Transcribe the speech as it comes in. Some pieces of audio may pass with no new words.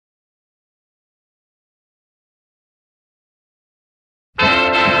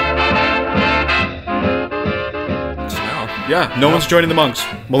Yeah, no one's joining the monks.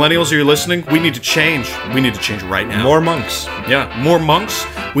 Millennials, are you listening? We need to change. We need to change right now. More monks. Yeah, more monks.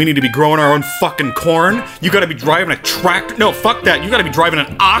 We need to be growing our own fucking corn. You gotta be driving a tractor. No, fuck that. You gotta be driving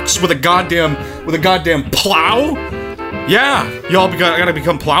an ox with a goddamn plow. Yeah, y'all gotta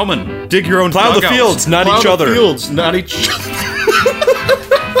become plowmen. Dig your own Plow the dugouts. fields, not Plow each the other. Fields, not each other.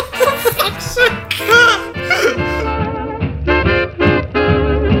 For fuck's sake.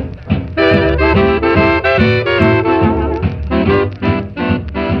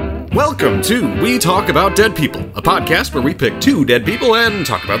 Welcome to We Talk About Dead People, a podcast where we pick two dead people and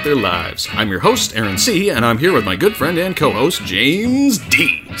talk about their lives. I'm your host, Aaron C., and I'm here with my good friend and co-host, James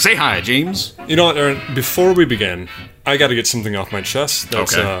D. Say hi, James. You know what, Aaron? Before we begin, I got to get something off my chest.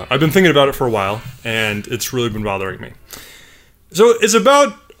 Okay. I've been thinking about it for a while, and it's really been bothering me. So it's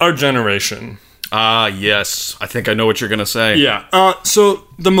about our generation. Ah, yes. I think I know what you're going to say. Yeah. So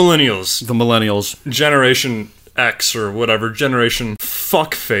the millennials, The millennials. Generation X or whatever, Generation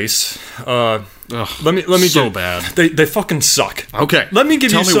Fuckface. Let me so get, bad. They fucking suck. Okay. Let me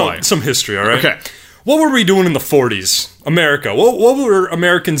give Tell you me why. some history, all right? Okay. What were we doing in the 40s? America. What were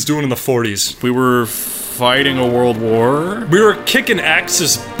Americans doing in the 40s? We were fighting a world war. We were kicking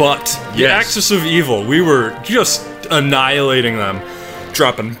Axis butt. The Yes. Axis of evil. We were just annihilating them.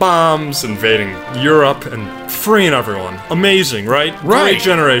 Dropping bombs, invading Europe, and freeing everyone. Amazing, right? Right. Great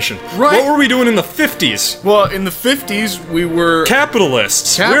generation. Right. What were we doing in the 50s? Well, in the 50s, we were...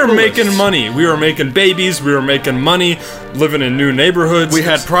 Capitalists. We were Capitalists. making money. We were making babies. We were making money. Living in new neighborhoods. We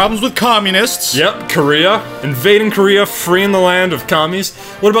had problems with communists. Yep, Korea. Invading Korea, freeing the land of commies.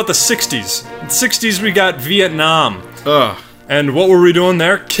 What about the 60s? In the 60s, we got Vietnam. Ugh. And what were we doing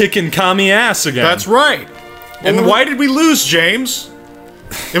there? Kicking commie ass again. That's right. And why did we lose, James?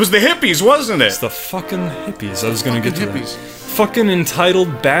 It was the hippies, wasn't It's it? the fucking hippies. I was gonna get to Fucking that. hippies. Fucking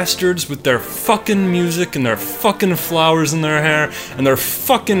entitled bastards with their fucking music and their fucking flowers in their hair and their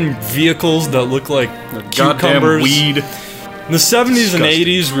fucking vehicles that look like Goddamn cucumbers. weed. In the 70s and Disgusting.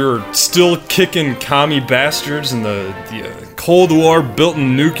 80s, we were still kicking commie bastards, and the Cold War built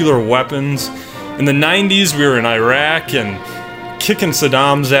in nuclear weapons. In the 90s, we were in Iraq and kicking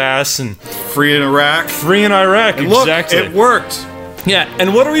Saddam's ass and Free in Iraq. freeing Iraq. And look, exactly. it worked. Yeah,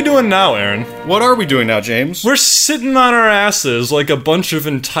 and what are we doing now, Aaron? What are we doing now, James? We're sitting on our asses like a bunch of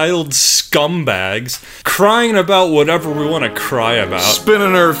entitled scumbags, crying about whatever we want to cry about,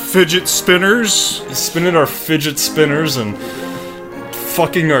 Spinning our fidget spinners. spinning our fidget spinners and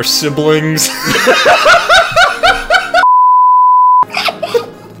fucking our siblings.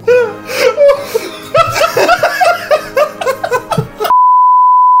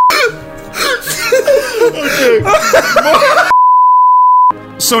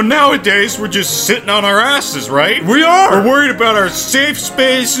 So nowadays, we're just sitting on our asses, right? We are! We're worried about our safe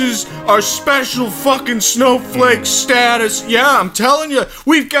spaces, our special fucking snowflake status. Yeah, I'm telling you,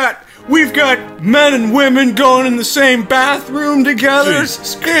 we've got men and women going in the same bathroom together.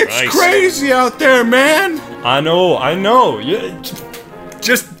 Jesus Christ. It's crazy out there, man. I know. Yeah,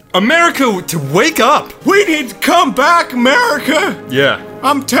 just America to wake up. We need to come back, America. Yeah.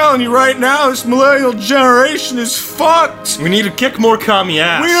 I'm telling you right now, this millennial generation is fucked. We need to kick more commie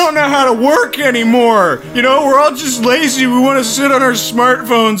ass. We don't know how to work anymore. You know, we're all just lazy. We want to sit on our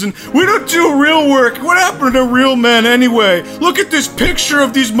smartphones and we don't do real work. What happened to real men anyway? Look at this picture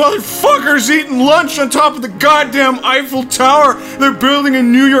of these motherfuckers eating lunch on top of the goddamn Eiffel Tower they're building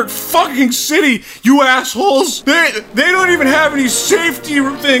in New York fucking City, you assholes. They don't even have any safety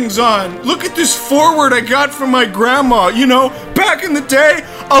things on. Look at this forward I got from my grandma. You know, back in the day,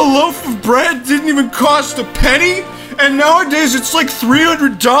 a loaf of bread didn't even cost a penny, and nowadays it's like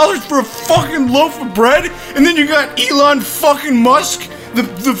 $300 for a fucking loaf of bread, and then you got Elon fucking Musk, the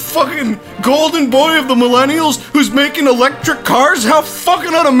fucking golden boy of the millennials who's making electric cars. How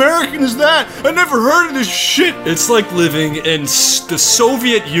fucking un-American is that? I never heard of this shit. It's like living in the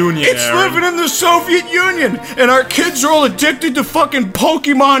Soviet Union. It's Aaron. living in the Soviet Union, and our kids are all addicted to fucking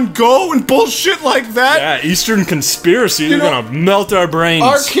Pokemon Go and bullshit like that. Yeah, Eastern conspiracy. They're know, gonna melt our brains.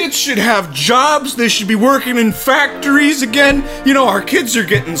 Our kids should have jobs. They should be working in factories again. You know, our kids are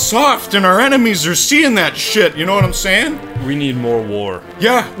getting soft, and our enemies are seeing that shit. You know what I'm saying? We need more war.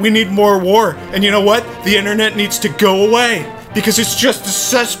 Yeah, we need more war. And you know what? The internet needs to go away. Because it's just a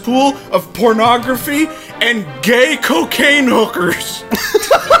cesspool of pornography and gay cocaine hookers.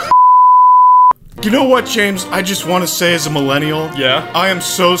 You know what, James? I just want to say as a millennial, Yeah? I am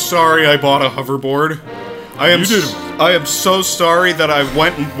so sorry I bought a hoverboard. I am so sorry that I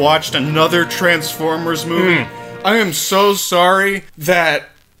went and watched another Transformers movie. I am so sorry that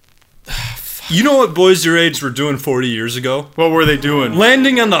You know what boys your age were doing 40 years ago? What were they doing?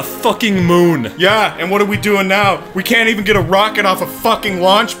 Landing on the fucking moon. Yeah, and what are we doing now? We can't even get a rocket off a fucking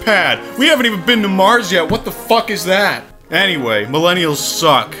launch pad. We haven't even been to Mars yet. What the fuck is that? Anyway, millennials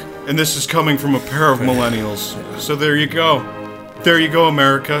suck. And this is coming from a pair of millennials. So there you go. There you go,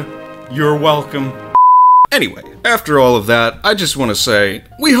 America. You're welcome. Anyway, after all of that, I just want to say,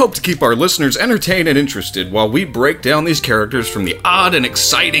 we hope to keep our listeners entertained and interested while we break down these characters from the odd and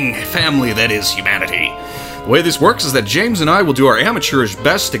exciting family that is humanity. The way this works is that James and I will do our amateurish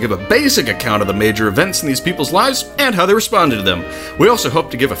best to give a basic account of the major events in these people's lives and how they responded to them. We also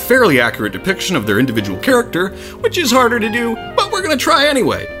hope to give a fairly accurate depiction of their individual character, which is harder to do, but we're gonna try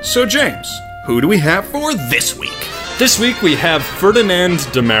anyway. So James, who do we have for this week? This week we have Ferdinand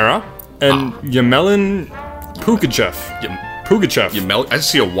Demara and Yemelyan Pugachev. Pugachev. I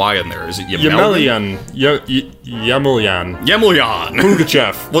see a Y in there. Is it Yemelyan? Yemelyan.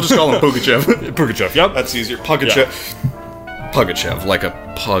 Pugachev. We'll just call him Pugachev. Pugachev, yep. That's easier. Pugachev. Pugachev, like a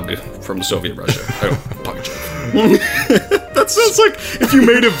pug from Soviet Russia. Pugachev. That sounds like if you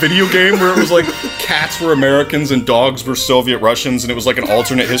made a video game where it was like cats were Americans and dogs were Soviet Russians, and it was like an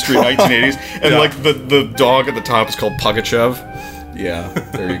alternate history 1980s, and like the dog at the top is called Pugachev. Yeah,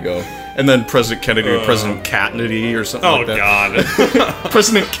 there you go. And then President Kennedy or President Catnedy or something like that. Oh, God.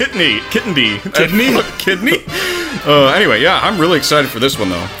 President Kidney. Kidney. Anyway, yeah, I'm really excited for this one,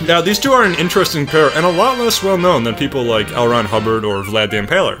 though. Now, these two are an interesting pair, and a lot less well-known than people like L. Ron Hubbard or Vlad the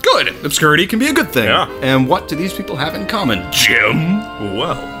Impaler. Good! Obscurity can be a good thing. Yeah. And what do these people have in common, Jim?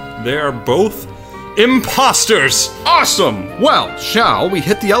 Well, they are both imposters! Awesome! Well, shall we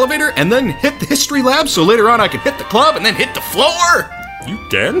hit the elevator and then hit the history lab so later on I can hit the club and then hit the floor? You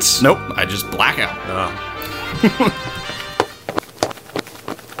dance? Nope, I just black out.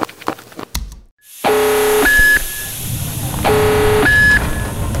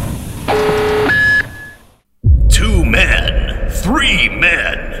 Two men, 3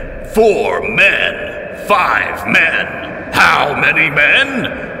 men, 4 men, 5 men. How many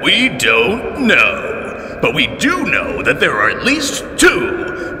men? We don't know. But we do know that there are at least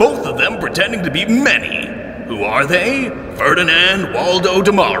 2, both of them pretending to be many. Who are they? Ferdinand Waldo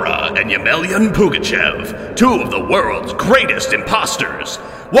Demara and Yemelyan Pugachev, 2 of the world's greatest imposters.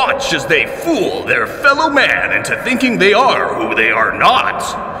 Watch as they fool their fellow man into thinking they are who they are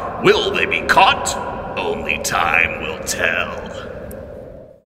not. Will they be caught? Only time will tell.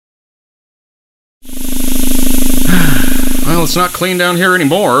 Well, it's not clean down here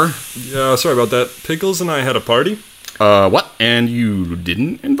anymore. Yeah, sorry about that. Pickles and I had a party. What? And you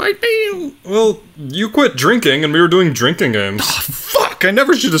didn't invite me? Well, you quit drinking and we were doing drinking games. Fuck, I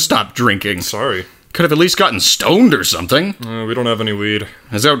never should have stopped drinking. Sorry. Could have at least gotten stoned or something. We don't have any weed.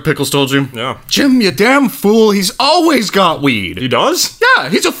 Is that what Pickles told you? Yeah. Jim, you damn fool, he's always got weed. He does? Yeah,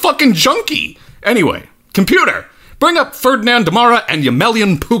 he's a fucking junkie. Anyway, computer, bring up Ferdinand Demara and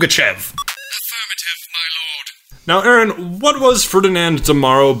Yemelyan Pugachev. Now, Aaron, what was Ferdinand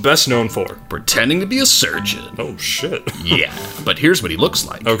Demara best known for? Pretending to be a surgeon. Oh, shit. Yeah, but here's what he looks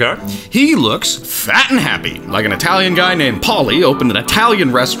like. Okay. He looks fat and happy, like an Italian guy named Paulie opened an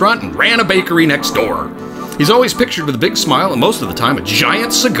Italian restaurant and ran a bakery next door. He's always pictured with a big smile and most of the time a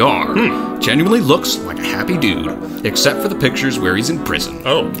giant cigar. Genuinely looks like a happy dude, except for the pictures where he's in prison.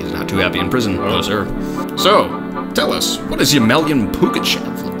 Oh. He's not too happy in prison, no sir. So, tell us, what does Yemelyan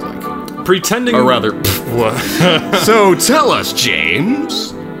Pugachev look like? Pretending... Or rather, what? So tell us,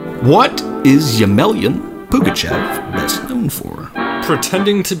 James, what is Yemelyan Pugachev best known for?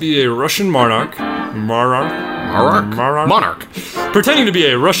 Pretending to be a Russian monarch. Monarch. Pretending to be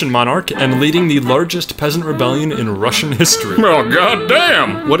a Russian monarch and leading the largest peasant rebellion in Russian history. Oh,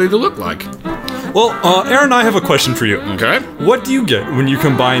 goddamn! What did he look like? Well, Aaron, I have a question for you. Okay. What do you get when you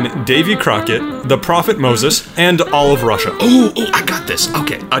combine Davy Crockett, the Prophet Moses, and all of Russia? Oh, I got this.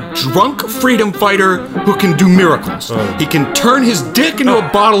 Okay, a drunk freedom fighter who can do miracles. He can turn his dick into a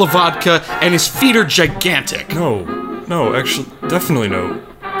bottle of vodka, and his feet are gigantic. No, actually, definitely no.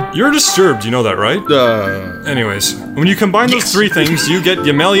 You're disturbed, you know that, right? Anyways, when you combine those 3 things, you get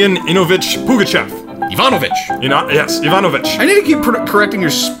Yemelyan Ivanovich Pugachev. Ivanovich. Yes, Ivanovich. I need to keep correcting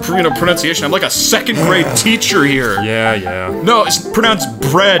your pronunciation. I'm like a 2nd grade teacher here. Yeah. No, it's pronounced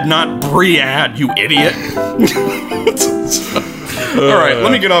bread, not Briad, you idiot. Alright,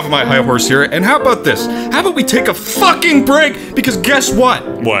 let me get off of my high horse here, and how about this? How about we take a fucking break? Because guess what?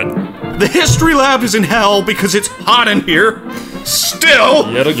 What? The history lab is in hell because it's hot in here. Still!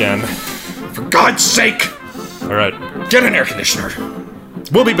 Yet again. For God's sake! Alright. Get an air conditioner.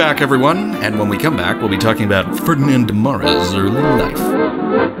 We'll be back, everyone, and when we come back, we'll be talking about Ferdinand Demara's early life.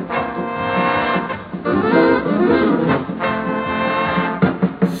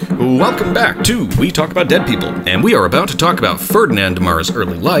 Welcome back to We Talk About Dead People, and we are about to talk about Ferdinand Demara's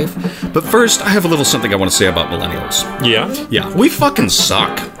early life, but first I have a little something I want to say about millennials. Yeah? We fucking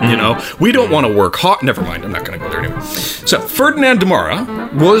suck, you know? We don't want to work hard. Never mind, I'm not going to go there anymore. So, Ferdinand Demara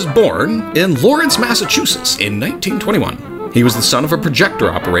was born in Lawrence, Massachusetts in 1921. He was the son of a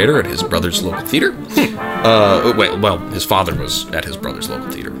projector operator at his brother's local theater. His father was at his brother's local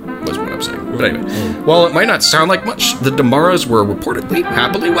theater, was what I'm saying. But anyway, while it might not sound like much, the Demaras were reportedly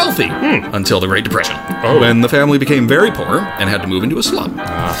happily wealthy until the Great Depression, when the family became very poor and had to move into a slum.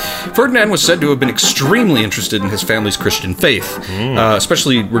 Ferdinand was said to have been extremely interested in his family's Christian faith,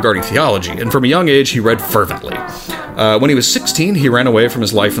 especially regarding theology, and from a young age he read fervently. When he was 16, he ran away from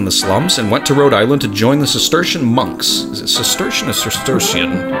his life in the slums and went to Rhode Island to join the Cistercian monks. Is it Cistercian or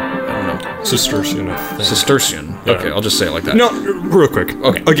Cistercian? I don't know. Cistercian, I think. Cistercian. Okay, I'll just say it like that. No, real quick.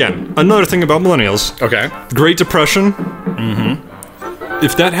 Okay. Again, another thing about millennials. Okay. The Great Depression.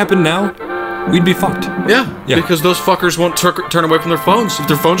 If that happened now, we'd be fucked. Yeah, Yeah. because those fuckers won't turn away from their phones. If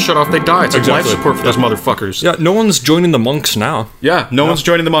their phones shut off, they die. It's like life Exactly. support for those motherfuckers. Yeah, no one's joining the monks now. Yeah, no one's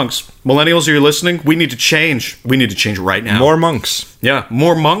joining the monks. Millennials, are you listening? We need to change. We need to change right now. More monks. Yeah,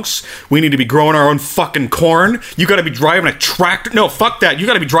 more monks. We need to be growing our own fucking corn. You gotta be driving a tractor. No, fuck that. You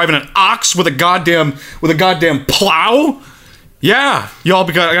gotta be driving an ox with a goddamn plow. Yeah, y'all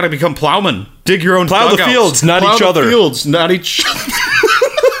gotta become plowmen. Dig your own Plow the dugouts. fields, not Plow each the other. Fields, not each other.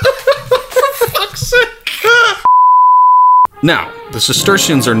 For fuck's sake. Now, the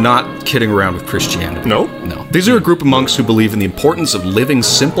Cistercians are not kidding around with Christianity. No? No. These are a group of monks who believe in the importance of living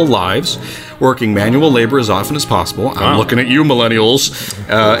simple lives, working manual labor as often as possible. I'm looking at you, millennials.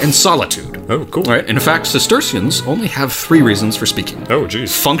 And solitude. Oh, cool. All right. In fact, Cistercians only have 3 reasons for speaking. Oh,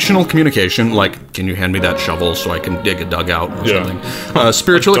 geez. Functional communication, like, can you hand me that shovel so I can dig a dugout or Yeah. something?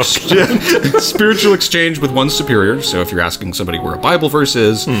 Spiritual exchange with one's superior, so if you're asking somebody where a Bible verse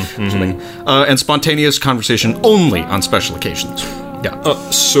is, or something. And spontaneous conversation only on special occasions. Yeah.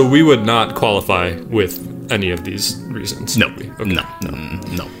 So we would not qualify with any of these reasons. No.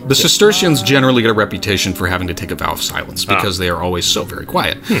 The Cistercians generally get a reputation for having to take a vow of silence because they are always so very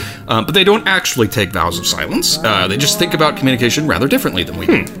quiet. But they don't actually take vows of silence. They just think about communication rather differently than we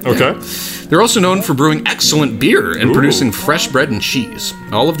do. Okay. They're also known for brewing excellent beer and producing fresh bread and cheese.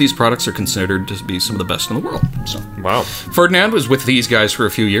 All of these products are considered to be some of the best in the world. So, Wow. Ferdinand was with these guys for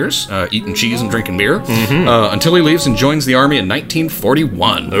a few years, eating cheese and drinking beer, until he leaves and joins the army in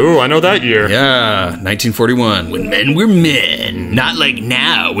 1941. Oh, I know that year. Yeah, 1941, when men were men, not like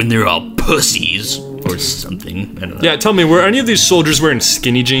now when they're all pussies or something. I don't know. Yeah, tell me, were any of these soldiers wearing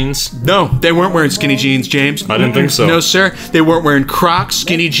skinny jeans? No, they weren't wearing skinny jeans, James. I didn't think so. No, sir. They weren't wearing Crocs,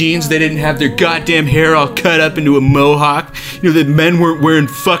 skinny jeans. They didn't have their goddamn hair all cut up into a mohawk. You know, the men weren't wearing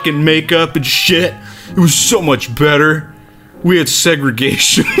fucking makeup and shit. It was so much better. We had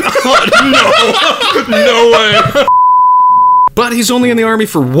segregation. No way. But he's only in the army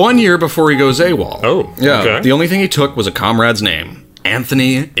for 1 year before he goes AWOL. Oh, yeah. okay. The only thing he took was a comrade's name,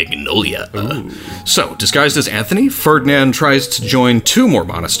 Anthony Ignolia. So, disguised as Anthony, Ferdinand tries to join 2 more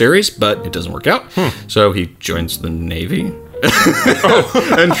monasteries, but it doesn't work out. So he joins the Navy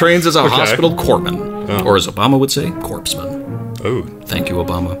and trains as a hospital corpsman, or as Obama would say, corpsman. Oh, Thank you,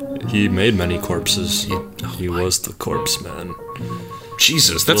 Obama. he made many corpses. He was the corpse man.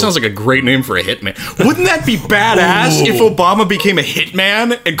 Jesus, that sounds like a great name for a hitman. Wouldn't that be badass if Obama became a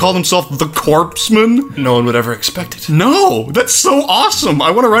hitman and called himself the Corpseman? No one would ever expect it. No, that's so awesome.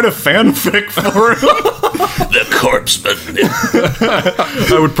 I want to write a fanfic for him. The Corpseman.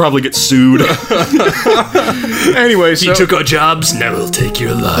 I would probably get sued. Anyway, so... He took our jobs, now he'll take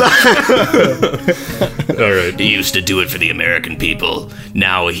your life. All right. He used to do it for the American people.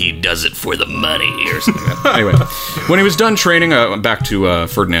 Now he does it for the money or something. Anyway, when he was done training, back to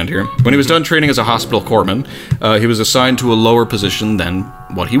Ferdinand here. When he was done training as a hospital corpsman, he was assigned to a lower position than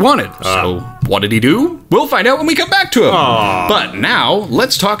what he wanted. So, what did he do? We'll find out when we come back to him. But now,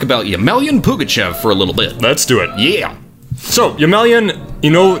 let's talk about Yemelyan Pugachev for a little bit. Let's do it. Yeah. So, Yemelyan,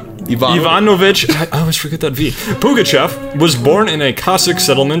 Ivanovich, I always forget that V. Pugachev was born in a Cossack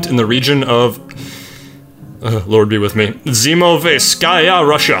settlement in the region of, Lord be with me, Zimovskaya,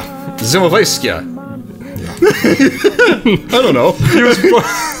 Russia. Zimovskaya. I don't know.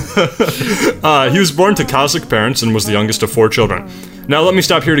 He was born to Kazakh parents and was the youngest of 4 children. Now, let me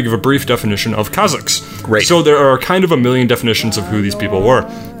stop here to give a brief definition of Kazakhs. Great. So there are kind of a million definitions of who these people were.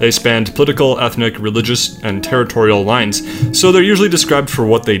 They spanned political, ethnic, religious, and territorial lines. So they're usually described for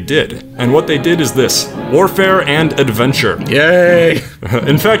what they did. And what they did is this: warfare and adventure. Yay.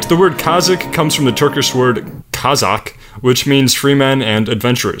 In fact, the word Kazakh comes from the Turkish word Kazak, which means free men and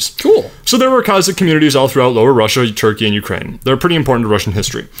adventurers. Cool. So there were Cossack communities all throughout Lower Russia, Turkey, and Ukraine. They're pretty important to Russian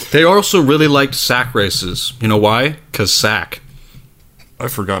history. They also really liked sack races. You know why? Because sack.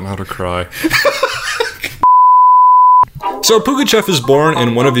 I've forgotten how to cry. So Pugachev is born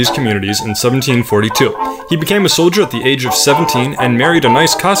in one of these communities in 1742. He became a soldier at the age of 17 and married a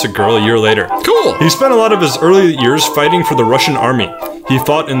nice Cossack girl a year later. Cool. He spent a lot of his early years fighting for the Russian army. He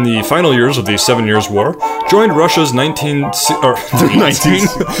fought in the final years of the 7 Years' War, joined Russia's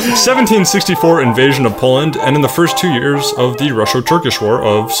 1764 invasion of Poland, and in the first 2 years of the Russo-Turkish War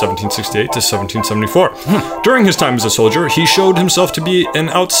of 1768 to 1774. During his time as a soldier, he showed himself to be an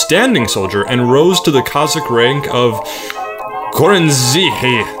outstanding soldier and rose to the Cossack rank of Koronzhi.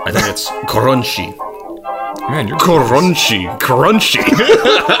 I think it's Koronchi. Man, you're Koronchi.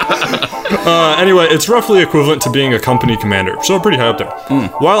 Anyway, it's roughly equivalent to being a company commander, so pretty high up there.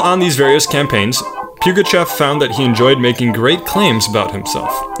 While on these various campaigns, Pugachev found that he enjoyed making great claims about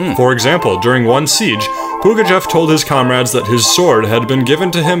himself. For example, during one siege, Pugachev told his comrades that his sword had been given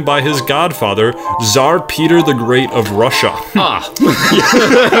to him by his godfather, Tsar Peter the Great of Russia.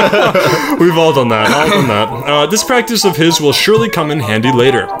 We've all done that. This practice of his will surely come in handy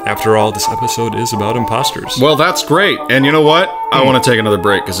later. After all, this episode is about imposters. Well, that's great. And you know what? I want to take another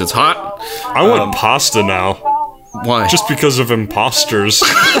break because it's hot. I want pasta now. Why? Just because of imposters. You've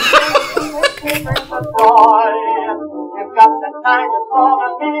got the time to throw the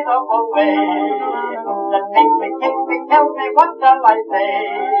feet away. Just make me, kiss me, tell me what shall I say?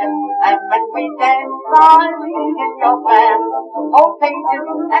 And when we dance, I read in your plan, oh, pages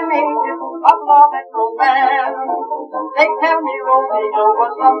and ages of love and romance. They tell me Romeo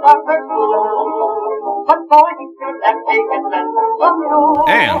was a lover too, but boy, he should have taken lessons from you.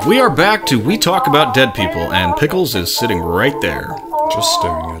 And we are back to We Talk About Dead People, and Pickles is sitting right there. Just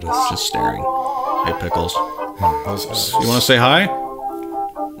staring at us. Just staring. Hey, Pickles. You want to say hi?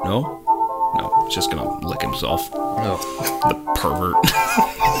 No? No, he's just gonna lick himself. No. The pervert.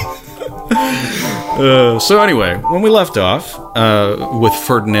 So anyway, when we left off with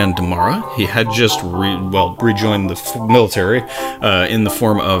Ferdinand Damara, he had just rejoined the military in the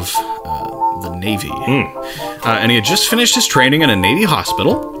form of the Navy. And he had just finished his training in a Navy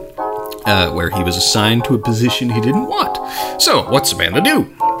hospital, where he was assigned to a position he didn't want. So, what's a man to do?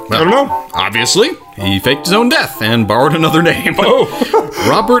 I don't know. Obviously, he faked his own death and borrowed another name.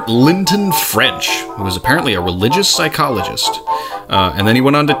 Robert Linton French, who was apparently a religious psychologist. And then he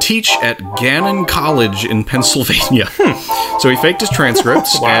went on to teach at Gannon College in Pennsylvania. So he faked his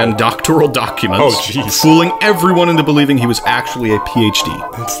transcripts and doctoral documents, fooling everyone into believing he was actually a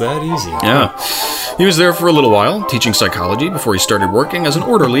PhD. It's that easy. Yeah. He was there for a little while, teaching psychology, before he started working as an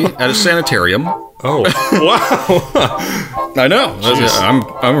orderly at a sanitarium. Oh, wow. I know. I'm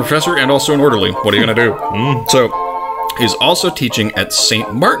a professor and also an orderly. What are you going to do? So, he's also teaching at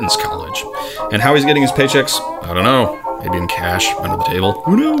St. Martin's College. And how he's getting his paychecks, I don't know. Maybe in cash, under the table.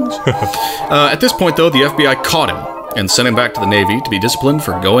 Who knows? At this point, though, the FBI caught him and sent him back to the Navy to be disciplined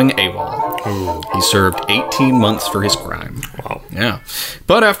for going AWOL. Ooh. He served 18 months for his crime. Wow. Yeah.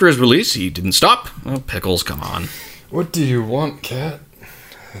 But after his release, he didn't stop. Oh, Pickles, come on. What do you want, cat?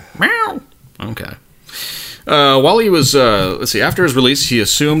 Meow. Okay. While he was, after his release, he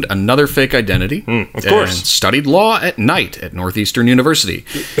assumed another fake identity. Of course. And studied law at night at Northeastern University.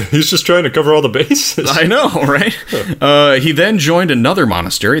 He's just trying to cover all the bases. I know, right? He then joined another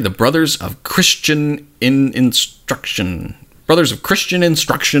monastery, the Brothers of Christian Instruction. Brothers of Christian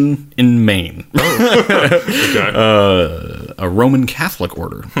Instruction in Maine. Okay. A Roman Catholic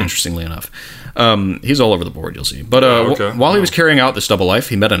order, interestingly enough. He's all over the board, you'll see. But while he was carrying out this double life,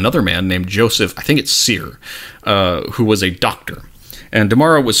 he met another man named Joseph, I think it's Cyr, who was a doctor. And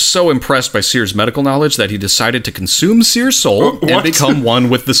Damara was so impressed by Cyr's medical knowledge that he decided to consume Cyr's soul and become one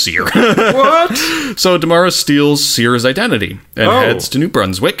with the Cyr. What? So Damara steals Cyr's identity and heads to New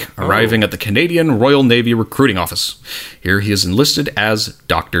Brunswick, arriving at the Canadian Royal Navy Recruiting Office. Here he is enlisted as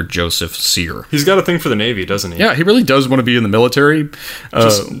Dr. Joseph Cyr. He's got a thing for the Navy, doesn't he? Yeah, he really does want to be in the military.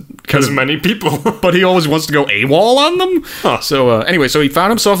 Just as many people. But he always wants to go AWOL on them. Huh. So anyway, he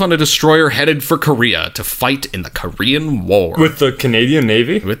found himself on a destroyer headed for Korea to fight in the Korean War. With the Canadian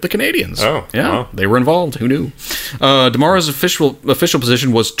Navy? With the Canadians. Oh, yeah. Wow. They were involved. Who knew? Damara's official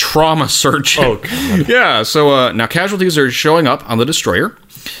position was trauma surgeon. Oh, God. Yeah, so now casualties are showing up on the destroyer,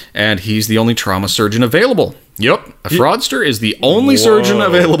 and he's the only trauma surgeon available. Yep, a fraudster is the only surgeon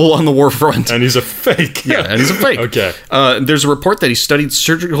available on the war front. And he's a fake. Yeah, and he's a fake. Okay. There's a report that he studied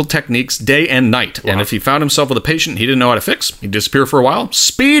surgical techniques day and night. Wow. And if he found himself with a patient he didn't know how to fix, he'd disappear for a while,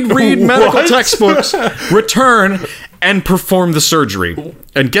 speed read medical textbooks, return, and perform the surgery.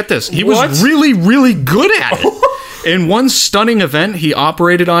 And get this, he was really, really good at it. In one stunning event, he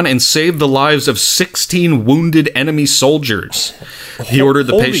operated on and saved the lives of 16 wounded enemy soldiers. He ordered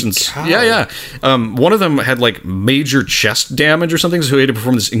the Holy patients. cow. Yeah. One of them had like major chest damage or something, so he had to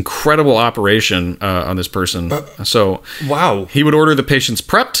perform this incredible operation on this person. So Wow. he would order the patients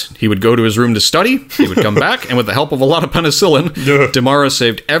prepped. He would go to his room to study. He would come back, and with the help of a lot of penicillin, Damara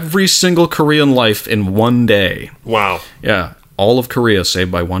saved every single Korean life in one day. Wow. Yeah. All of Korea saved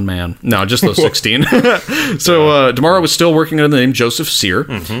by one man. No, just those 16. So Damara was still working under the name Joseph Sear,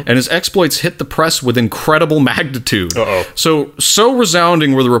 and his exploits hit the press with incredible magnitude. So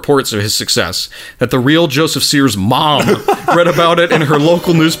resounding were the reports of his success that the real Joseph Sear's mom read about it in her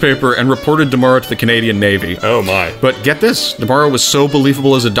local newspaper and reported Damara to the Canadian Navy. Oh my. But get this, Damara was so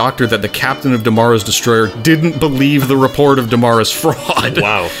believable as a doctor that the captain of Damara's destroyer didn't believe the report of Damara's fraud.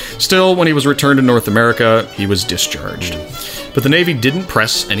 Wow. Still, when he was returned to North America, he was discharged. But the Navy didn't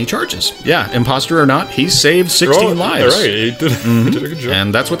press any charges. Yeah, imposter or not, he saved 16 lives. Right, he did a good job.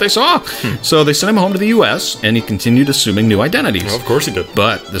 And that's what they saw. So they sent him home to the U.S., and he continued assuming new identities. Well, of course he did.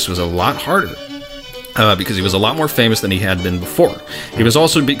 But this was a lot harder. Because he was a lot more famous than he had been before. He was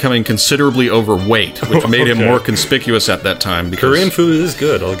also becoming considerably overweight, which made him more conspicuous at that time. Because, Korean food is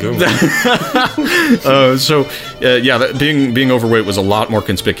good, I'll go with that. Being overweight was a lot more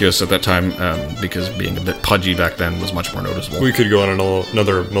conspicuous at that time because being a bit pudgy back then was much more noticeable. We could go on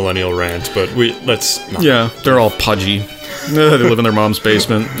another millennial rant, but let's not. Yeah, they're all pudgy. They live in their mom's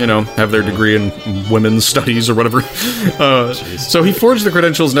basement, have their degree in women's studies or whatever. So he forged the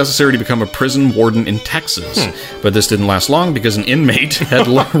credentials necessary to become a prison warden in Texas. But this didn't last long because an inmate had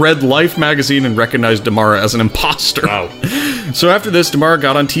read Life magazine and recognized Damara as an imposter. Wow. So after this, Damara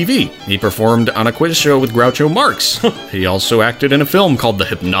got on TV. He performed on a quiz show with Groucho Marx. He also acted in a film called The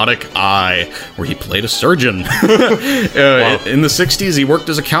Hypnotic Eye, where he played a surgeon. In the 60s, he worked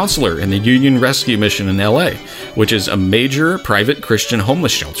as a counselor in the Union Rescue Mission in LA, which is a major private Christian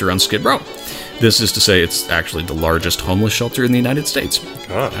homeless shelter on Skid Row. This is to say it's actually the largest homeless shelter in the United States.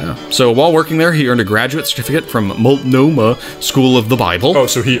 God. Yeah. So while working there, he earned a graduate certificate from Multnomah School of the Bible. Oh,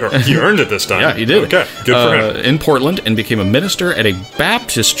 so he earned it this time. Yeah, he did. Okay, good for him. In Portland, and became a minister at a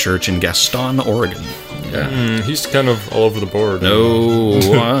Baptist church in Gaston, Oregon. Yeah. He's kind of all over the board. No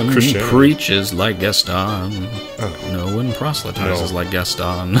one Christianity. preaches like Gaston. No one proselytizes like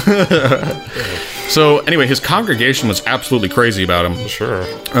Gaston. So anyway, his congregation was absolutely crazy about him. Sure.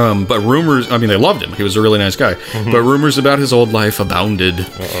 But rumors, they loved him. He was a really nice guy. But rumors about his old life abounded.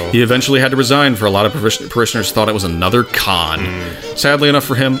 He eventually had to resign, for a lot of parishioners thought it was another con. Sadly enough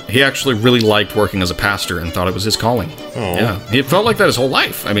for him, he actually really liked working as a pastor and thought it was his calling. Yeah, he felt like that his whole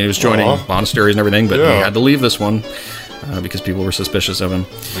life. He was joining monasteries and everything, but he had to leave this one. Because people were suspicious of him.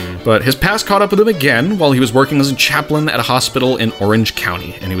 But his past caught up with him again while he was working as a chaplain at a hospital in Orange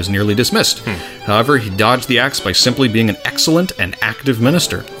County, and he was nearly dismissed. However, he dodged the axe by simply being an excellent and active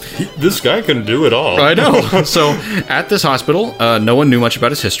minister. This guy can do it all. I know. So, at this hospital, no one knew much about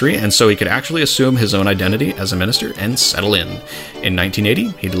his history, and so he could actually assume his own identity as a minister and settle in. In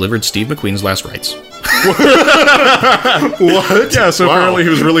 1980, he delivered Steve McQueen's last rites. What? Yeah, so apparently he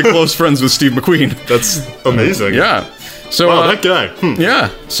was really close friends with Steve McQueen. That's amazing. Yeah. So, Wow, that guy.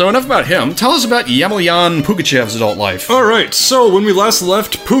 Yeah. So enough about him. Tell us about Yemelyan Pugachev's adult life. All right, so when we last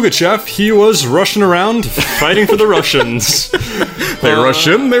left Pugachev, he was rushing around fighting for the Russians. They rush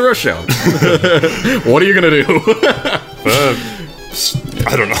in, they rush out. What are you gonna do?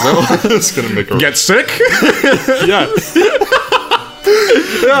 I don't know. It's gonna make a... Get sick? Yeah.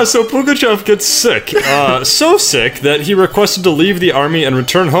 Yeah, so Pugachev gets sick. So sick that he requested to leave the army and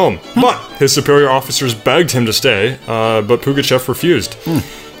return home. But his superior officers begged him to stay, but Pugachev refused.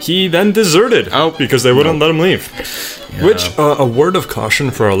 He then deserted because they wouldn't let him leave. Yeah. Which, a word of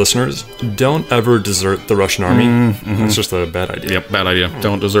caution for our listeners, don't ever desert the Russian army. It's just a bad idea. Yep, bad idea.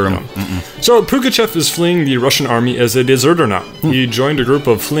 Don't desert them. So Pugachev is fleeing the Russian army as a deserter now. He joined a group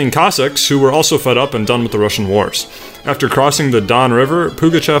of fleeing Cossacks who were also fed up and done with the Russian wars. After crossing the Don River,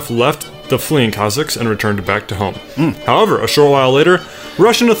 Pugachev left the fleeing Cossacks and returned back to home. However, a short while later,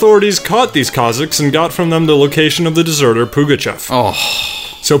 Russian authorities caught these Cossacks and got from them the location of the deserter Pugachev.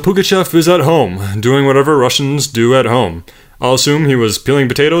 So Pugachev is at home, doing whatever Russians do at home. I'll assume he was peeling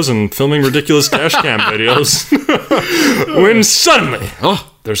potatoes and filming ridiculous dash cam videos. When suddenly,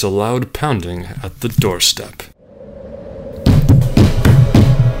 there's a loud pounding at the doorstep.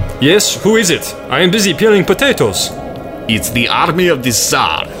 Yes, who is it? I am busy peeling potatoes. It's the army of the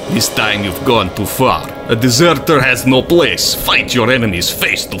Tsar. This time you've gone too far. A deserter has no place. Fight your enemies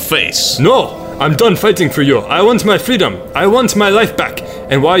face to face. No, I'm done fighting for you. I want my freedom. I want my life back.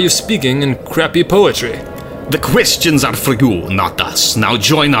 And why are you speaking in crappy poetry? The questions are for you, not us. Now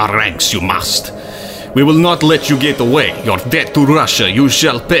join our ranks, you must. We will not let you get away. Your debt to Russia you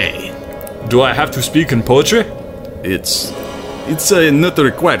shall pay. Do I have to speak in poetry? It's not a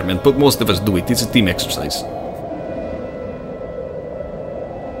requirement, but most of us do it. It's a team exercise.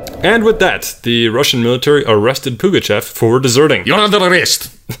 And with that, the Russian military arrested Pugachev for deserting. You're under arrest.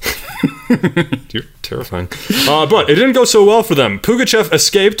 You're terrifying. But it didn't go so well for them. Pugachev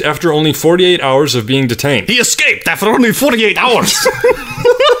escaped after only 48 hours of being detained. He escaped after only 48 hours.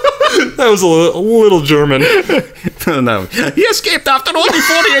 That was a little German. No. He escaped after only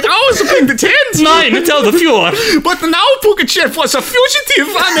 48 hours of being detained. Nein, tell the Fuhrer. But now Pugachev was a fugitive,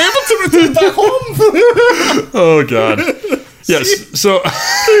 unable to return back home. Oh, God. Yes, so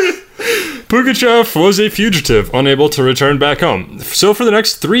Pugachev was a fugitive, unable to return back home. So for the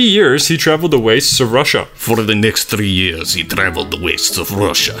next 3 years, he traveled the wastes of Russia. For the next 3 years, he traveled the wastes of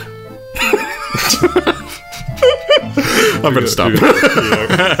Russia. I'm gonna stop.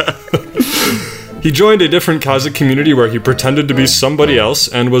 He joined a different Kazakh community where he pretended to be somebody else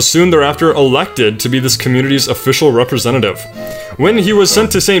and was soon thereafter elected to be this community's official representative. When he was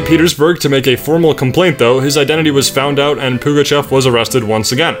sent to St. Petersburg to make a formal complaint, though, his identity was found out and Pugachev was arrested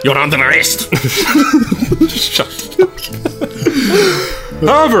once again. You're under arrest.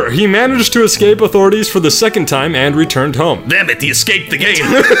 However, he managed to escape authorities for the second time and returned home. Damn it, he escaped again.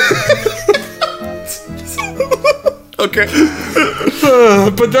 Okay.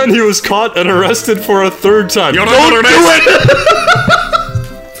 But then he was caught and arrested for a third time. You're under arrest.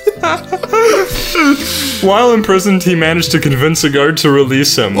 While imprisoned, he managed to convince a guard to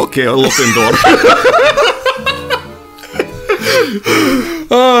release him. Okay, I'll open door.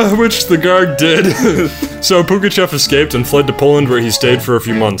 Which the guard did. So Pugachev escaped and fled to Poland, where he stayed for a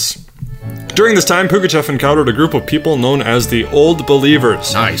few months. During this time, Pugachev encountered a group of people known as the Old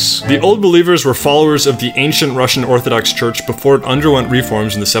Believers. Nice. The Old Believers were followers of the ancient Russian Orthodox Church before it underwent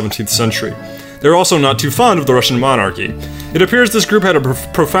reforms in the 17th century. They were also not too fond of the Russian monarchy. It appears this group had a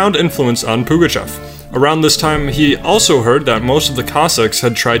profound influence on Pugachev. Around this time, he also heard that most of the Cossacks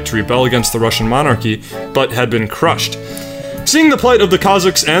had tried to rebel against the Russian monarchy, but had been crushed. Seeing the plight of the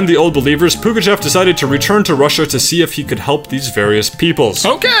Cossacks and the Old Believers, Pugachev decided to return to Russia to see if he could help these various peoples.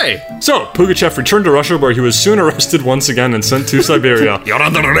 Okay. So, Pugachev returned to Russia, where he was soon arrested once again and sent to Siberia. You're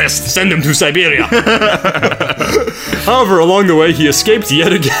under arrest. Send him to Siberia. However, along the way, he escaped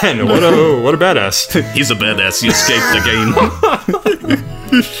yet again. What a badass. He's a badass. He escaped again.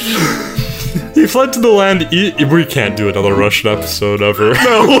 He fled to the land... We can't do another Russian episode ever.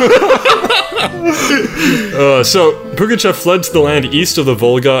 No. So, Pugachev fled to the land east of the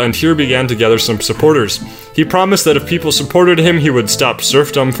Volga and here began to gather some supporters. He promised that if people supported him, he would stop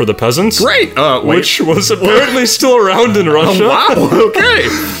serfdom for the peasants. Great. Which was apparently still around in Russia. Oh, wow. Okay.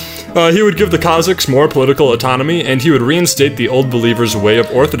 He would give the Cossacks more political autonomy, and he would reinstate the Old Believers' way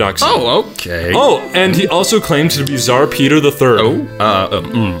of orthodoxy. Oh, okay. Oh, and he also claimed to be Tsar Peter III.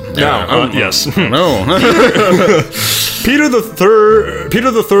 Yes. No. Peter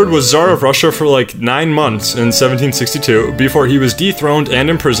III was Tsar of Russia for like 9 months in 1762 before he was dethroned and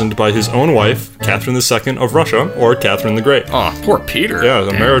imprisoned by his own wife, Catherine II of Russia, or Catherine the Great. Oh, poor Peter. Yeah,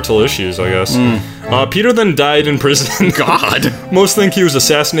 the marital issues, I guess. Peter then died in prison. God. Most think he was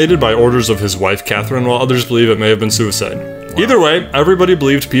assassinated by orders of his wife, Catherine, while others believe it may have been suicide. Wow. Either way, everybody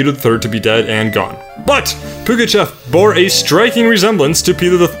believed Peter III to be dead and gone. But Pugachev bore a striking resemblance to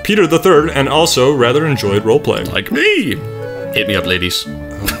Peter III and also rather enjoyed roleplay. Like me. Hit me up, ladies.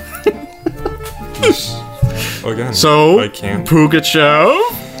 Again, So, I can't.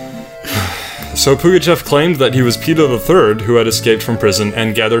 Pugachev? So Pugachev claimed that he was Peter III who had escaped from prison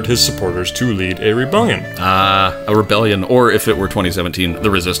and gathered his supporters to lead a rebellion. A rebellion, or if it were 2017, the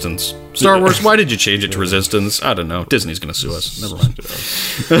Resistance. Star Wars, why did you change it to Resistance? I don't know. Disney's gonna sue us. Never mind.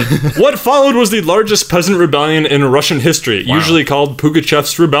 What followed was the largest peasant rebellion in Russian history, usually called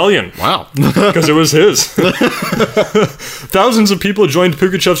Pugachev's Rebellion. Wow. Because it was his. Thousands of people joined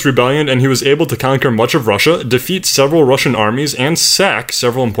Pugachev's rebellion, and he was able to conquer much of Russia, defeat several Russian armies, and sack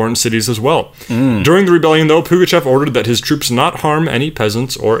several important cities as well. During the rebellion, though, Pugachev ordered that his troops not harm any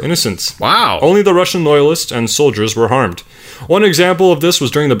peasants or innocents. Wow. Only the Russian loyalists and soldiers were harmed. One example of this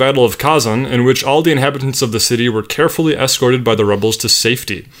was during the Battle of Kazan, in which all the inhabitants of the city were carefully escorted by the rebels to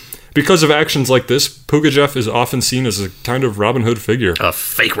safety. Because of actions like this, Pugachev is often seen as a kind of Robin Hood figure. A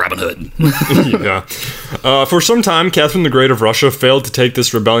fake Robin Hood. Yeah. For some time, Catherine the Great of Russia failed to take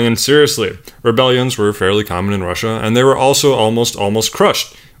this rebellion seriously. Rebellions were fairly common in Russia, and they were also almost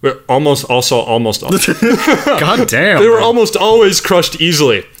crushed. But almost all. God damn. They were almost always crushed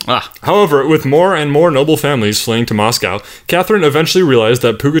easily. However, with more and more noble families fleeing to Moscow, Catherine eventually realized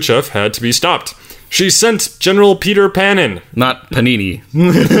that Pugachev had to be stopped. She sent General Peter Panin, Not Panini.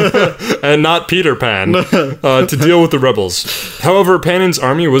 and not Peter Pan, to deal with the rebels. However, Panin's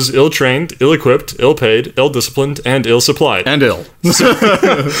army was ill-trained, ill-equipped, ill-paid, ill-disciplined, and ill-supplied. And ill.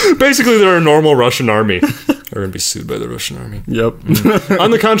 Basically, they're a normal Russian army. They're going to be sued by the Russian army. Yep.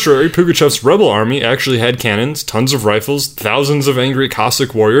 On the contrary, Pugachev's rebel army actually had cannons, tons of rifles, thousands of angry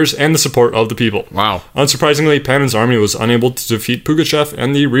Cossack warriors, and the support of the people. Wow. Unsurprisingly, Panin's army was unable to defeat Pugachev,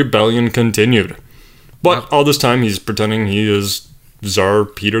 and the rebellion continued. But all this time, he's pretending he is Tsar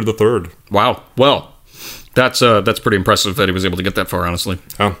Peter III. Wow. Well, that's pretty impressive that he was able to get that far, honestly.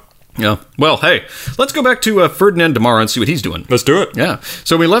 Oh, Yeah. Well, hey, let's go back to Ferdinand Damara and see what he's doing. let's do it. Yeah.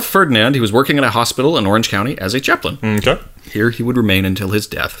 So we left Ferdinand. He was working in a hospital in Orange County as a chaplain. Okay. Here he would remain until his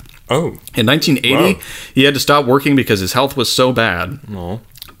death. Oh. In 1980, Wow. he had to stop working because his health was so bad. Oh.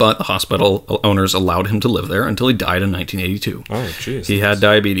 But the hospital owners allowed him to live there until he died in 1982. Oh, jeez. He had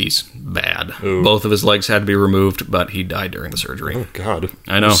diabetes. Bad. Ooh. Both of his legs had to be removed, but he died during the surgery. Oh, God.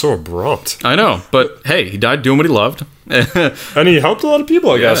 I know. So abrupt. I know, but hey, he died doing what he loved. And he helped a lot of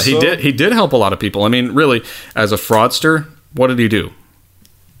people, I guess. He so. did. He did help a lot of people. I mean, really, as a fraudster, what did he do?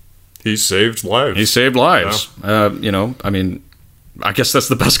 He saved lives. He saved lives. You know, I mean, I guess that's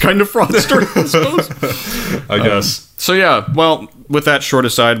the best kind of fraudster, I suppose. I guess. So yeah, well, with that short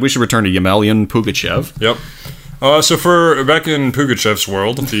aside, we should return to Yemelyan Pugachev. Yep. So for back in Pugachev's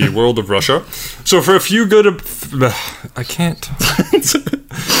world, the world of Russia. So for a few good, I can't.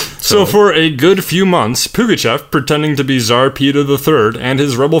 So for a good few months, Pugachev, pretending to be Tsar Peter III, and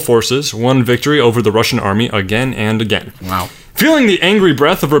his rebel forces won victory over the Russian army again and again. Wow. Feeling the angry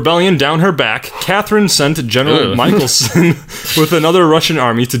breath of rebellion down her back, Catherine sent General Michelson with another Russian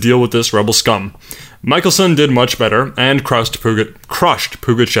army to deal with this rebel scum. Michelson did much better and crushed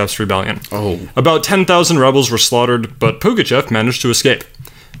Pugachev's rebellion. Oh. About 10,000 rebels were slaughtered, but Pugachev managed to escape.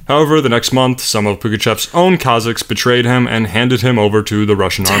 However, the next month, some of Pugachev's own Cossacks betrayed him and handed him over to the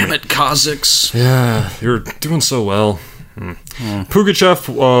Russian army. Damn it, Cossacks. Yeah, you're doing so well. Pugachev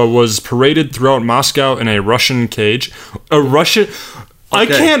was paraded throughout Moscow in a Russian cage. I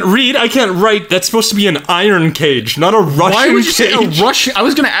can't read, I can't write. That's supposed to be an iron cage, not a Russian Why would you say a cage. Russian? I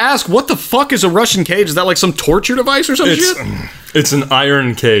was going to ask, what the fuck is a Russian cage? Is that like some torture device or some shit? It's an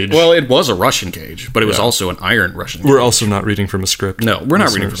iron cage. Well, it was a Russian cage, but it was also an iron Russian cage. We're also not reading from a script. No, we're not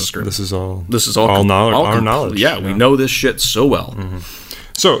reading from a script. This is all our knowledge. Yeah, we know this shit so well.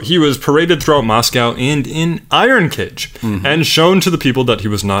 So he was paraded throughout Moscow and in iron cage, and shown to the people that he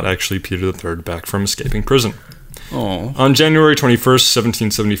was not actually Peter III back from escaping prison. Oh. On January 21st,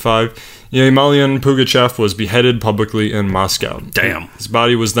 1775, Yemelyan Pugachev was beheaded publicly in Moscow. Damn. His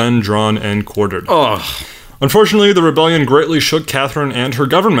body was then drawn and quartered. Oh. Unfortunately, the rebellion greatly shook Catherine and her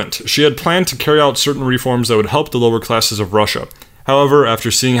government. She had planned to carry out certain reforms that would help the lower classes of Russia. However,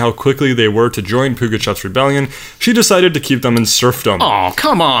 after seeing how quickly they were to join Pugachev's rebellion, she decided to keep them in serfdom. Oh,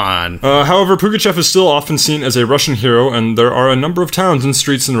 come on. However, Pugachev is still often seen as a Russian hero, and there are a number of towns and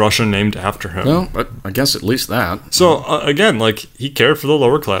streets in Russia named after him. Well, I guess at least that. So, again, like, he cared for the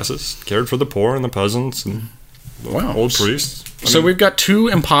lower classes, cared for the poor and the peasants and Wow. old priests. So we've got two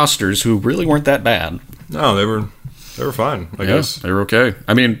imposters who really weren't that bad. No, they were fine, I guess. They were okay.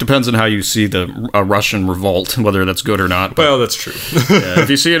 I mean, it depends on how you see the Russian revolt, whether that's good or not. But, Well, that's true. if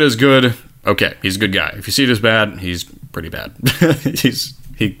you see it as good, okay, he's a good guy. If you see it as bad, he's pretty bad.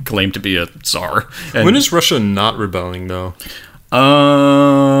 He claimed to be a Tsar. And, When is Russia not rebelling, though?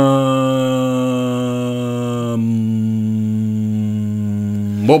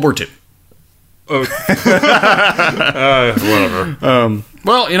 World War II. Whatever.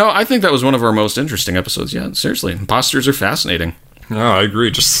 Well, you know, I think that was one of our most interesting episodes. Yeah, seriously. Imposters are fascinating. No, I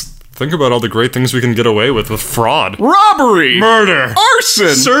agree. Just think about all the great things we can get away with fraud. Robbery! Murder!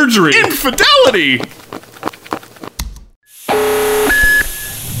 Arson! Surgery! Infidelity!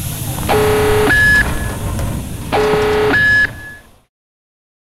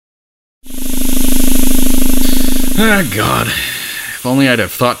 Ah, God. If only I'd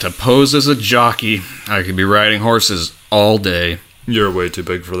have thought to pose as a jockey, I could be riding horses all day. You're way too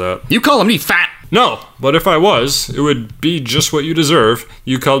big for that. You calling me fat? No, but if I was, it would be just what you deserve.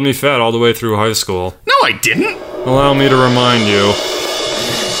 You called me fat all the way through high school. No, I didn't. Allow me to remind you.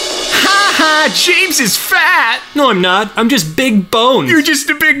 Ha ha! James is fat! No, I'm not. I'm just big boned. You're just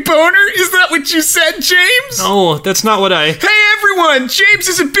a big boner? Is that what you said, James? No, that's not what I... Hey everyone! James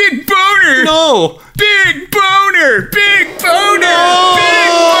is a big boner! No! Big boner! Big boner! No! Big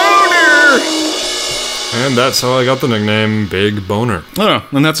boner! And that's how I got the nickname Big Boner. Oh,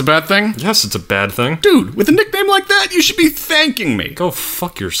 and that's a bad thing? Yes, it's a bad thing. Dude, with a nickname like that, you should be thanking me. Go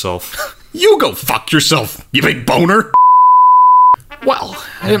fuck yourself. You go fuck yourself, you big boner. Well,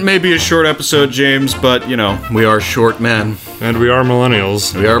 it may be a short episode, James, but, you know, we are short men. And we are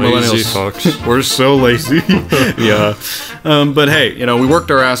millennials. We are lazy millennials. fucks. We're so lazy. Yeah. But hey, you know, we worked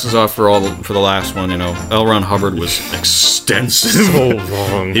our asses off for the last one, you know. L. Ron Hubbard was extensive. So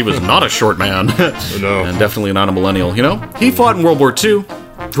long. He was not a short man. No. And definitely not a millennial, you know? He fought in World War II.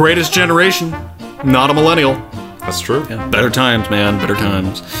 Greatest generation. Not a millennial. That's true. Yeah, better times, man. Better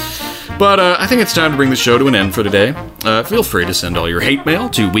times. But I think it's time to bring the show to an end for today. Feel free to send all your hate mail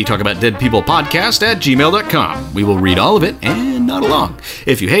to wetalkaboutdeadpeoplepodcast@gmail.com. We will read all of it and nod along.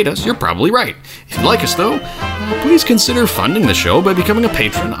 If you hate us, you're probably right. If you like us, though, please consider funding the show by becoming a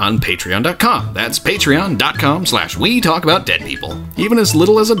patron on patreon.com. That's patreon.com/wetalkaboutdeadpeople. Even as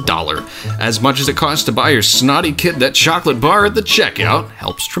little as $1. As much as it costs to buy your snotty kid that chocolate bar at the checkout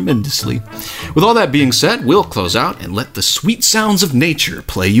helps tremendously. With all that being said, we'll close out and let the sweet sounds of nature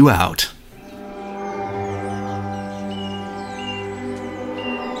play you out.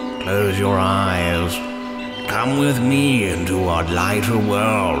 Close your eyes. Come with me into a lighter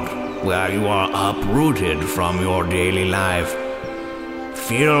world where you are uprooted from your daily life.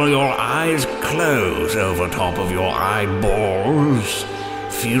 Feel your eyes close over top of your eyeballs.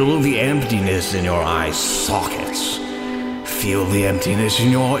 Feel the emptiness in your eye sockets. Feel the emptiness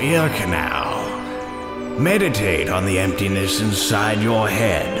in your ear canal. Meditate on the emptiness inside your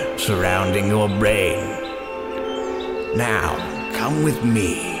head, surrounding your brain. Now, come with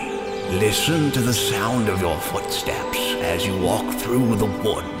me. Listen to the sound of your footsteps as you walk through the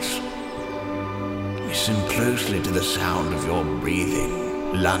woods. Listen closely to the sound of your breathing,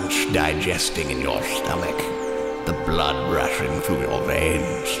 lunch digesting in your stomach, the blood rushing through your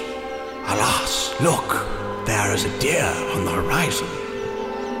veins. Alas, look, there is a deer on the horizon.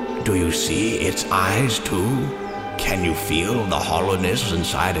 Do you see its eyes too? Can you feel the hollowness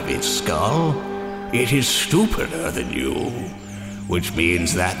inside of its skull? It is stupider than you. Which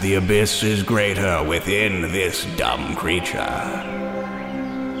means that the abyss is greater within this dumb creature.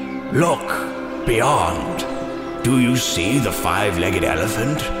 Look, beyond. Do you see the five-legged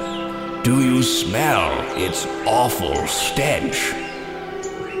elephant? Do you smell its awful stench?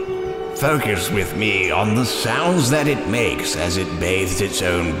 Focus with me on the sounds that it makes as it bathes its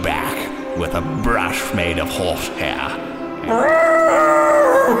own back with a brush made of horsehair.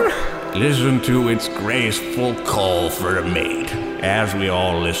 Listen to its graceful call for a mate, as we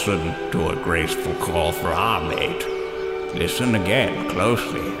all listen to a graceful call for our mate. Listen again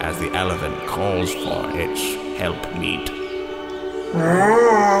closely as the elephant calls for its helpmeet.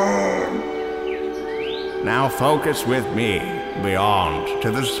 Now focus with me beyond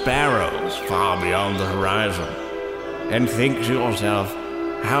to the sparrows far beyond the horizon, and think to yourself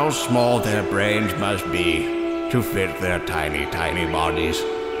how small their brains must be to fit their tiny, tiny bodies.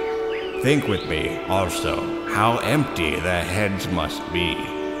 Think with me, also, how empty their heads must be,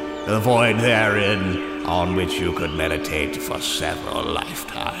 the void therein on which you could meditate for several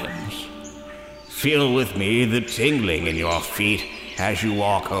lifetimes. Feel with me the tingling in your feet as you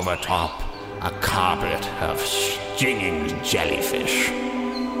walk over top a carpet of stinging jellyfish.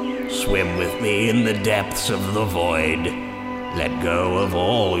 Swim with me in the depths of the void. Let go of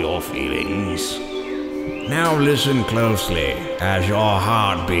all your feelings. Now listen closely as your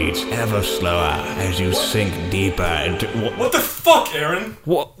heart beats ever slower as you sink deeper into... What the fuck, Aaron?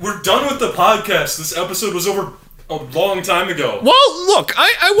 What? We're done with the podcast. This episode was over a long time ago. Well, look,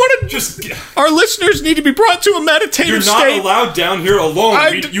 I want to Just... Our listeners need to be brought to a meditative You're not state. allowed down here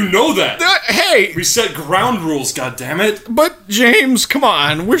alone. You know that. Hey! We set ground rules, goddammit. But, James, come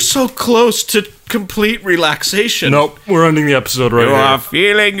on. We're so close to complete relaxation. Nope, we're ending the episode right You here. are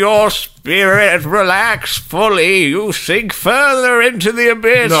feeling your spirit relax fully. You sink further into the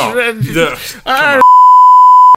abyss. No. And- Come on.